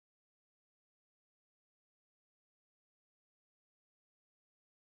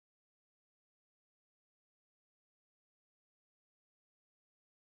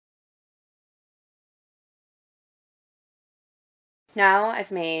Now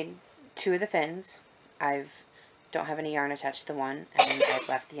I've made 2 of the fins. Don't have any yarn attached to the one, and I've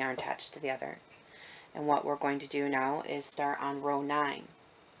left the yarn attached to the other. And what we're going to do now is start on row 9.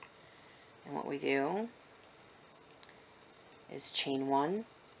 And what we do is chain 1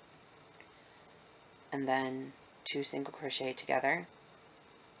 and then 2 single crochet together,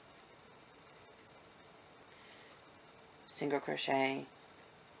 single crochet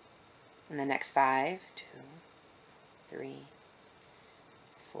in the next 5, 2, 3,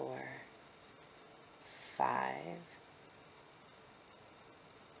 4, 5.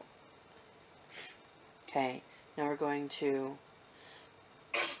 Okay, now we're going to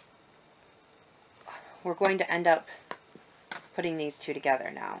end up putting these 2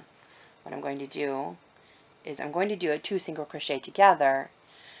 together now. What I'm going to do is I'm going to do a 2 single crochet together,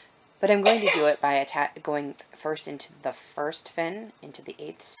 but I'm going to do it by going first into the first fin, into the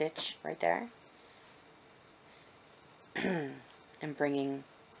 8th stitch right there, and bringing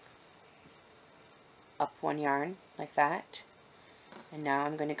up 1 yarn like that. And now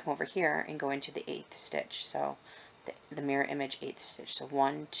I'm going to come over here and go into the 8th stitch, so the mirror image 8th stitch. So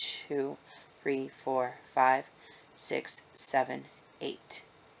 1, 2, 3, 4, 5, 6, 7, 8.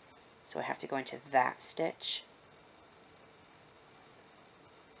 So I have to go into that stitch,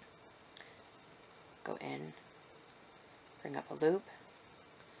 go in, bring up a loop.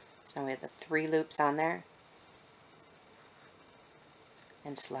 So now we have the 3 loops on there,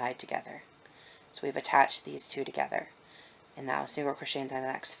 and slide together. So we've attached these 2 together. And now single crochet into the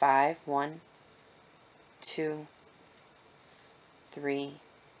next 5. 1, 2, 3,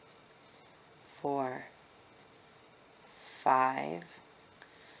 4, 5.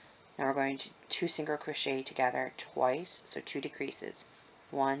 Now we're going to 2 single crochet together twice, so 2 decreases.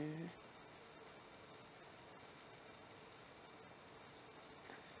 1,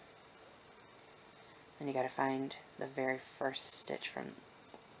 and you got to find the very first stitch from,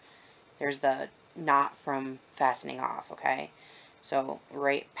 there's the knot from fastening off, okay? So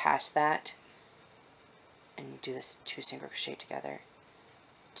right past that, and do this 2 single crochet together,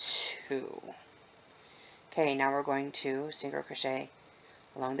 2. Okay, now we're going to single crochet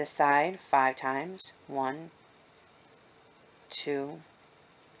along this side 5 times. 1, 2,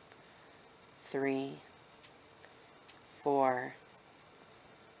 3, 4,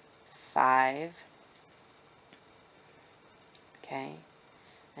 5. Okay,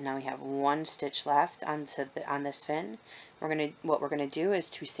 and now we have 1 stitch left on this fin. What we're gonna do is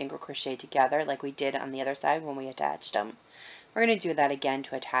 2 single crochet together like we did on the other side when we attached them. We're gonna do that again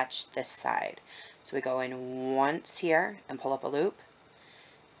to attach this side. So we go in once here and pull up a loop,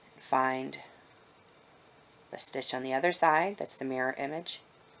 find the stitch on the other side, that's the mirror image,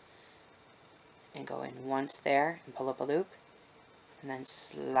 and go in once there and pull up a loop, and then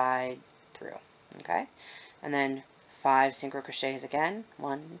slide through. Okay, and then 5 single crochets again.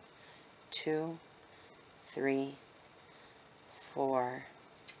 1, 2, 3, 4,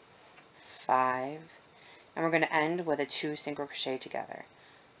 5, and we're going to end with a 2 single crochet together.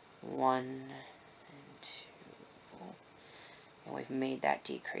 1 and 2, and we've made that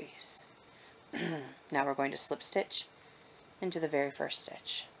decrease. Now we're going to slip stitch into the very first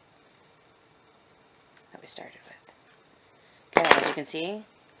stitch that we started with. Okay, as you can see,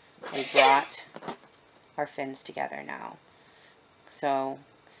 we brought our fins together now. So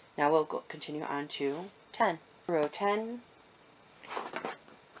now we'll continue on to 10. Row 10,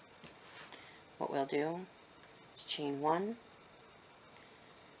 what we'll do is chain 1,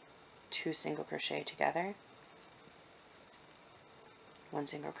 2 single crochet together, 1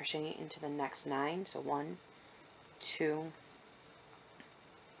 single crochet into the next 9, so 1, 2,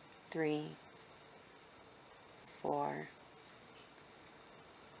 3, 4,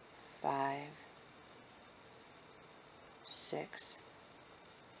 5, 6,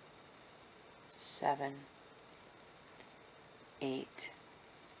 7, 8,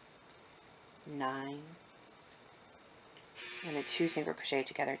 9, and a 2 single crochet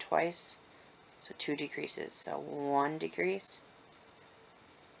together twice, so 2 decreases, so 1 decrease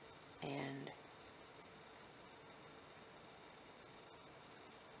and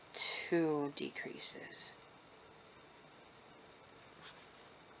 2 decreases,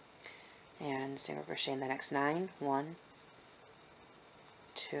 and single crochet in the next 9. 1,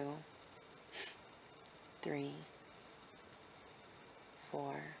 2, 3,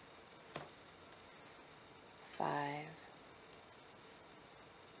 4, 5,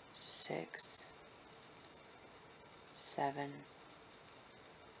 6, 7,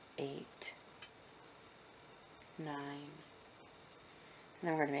 8, 9, and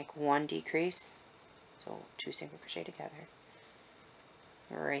then we're going to make 1 decrease, so 2 single crochet together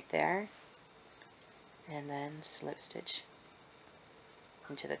right there, and then slip stitch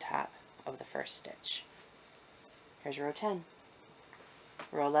into the top of the first stitch. Here's row 10.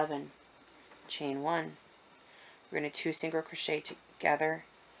 Row 11, chain 1. We're going to 2 single crochet together.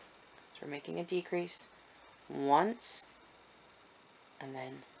 So we're making a decrease once and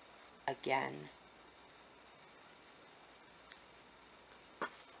then again.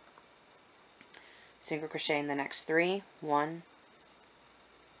 Single crochet in the next 3. 1,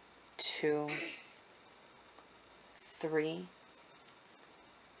 2, 3.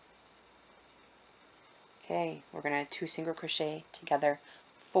 Okay, we're going to 2 single crochet together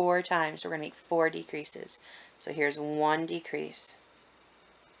 4 times. We're going to make 4 decreases. So here's 1 decrease,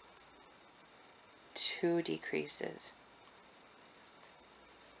 2 decreases,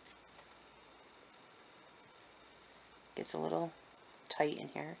 gets a little tight in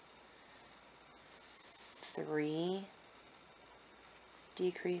here, 3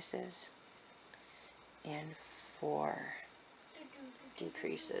 decreases, and 4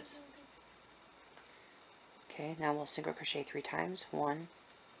 decreases. Okay, now we'll single crochet 3 times. 1,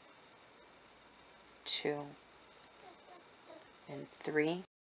 2, and 3.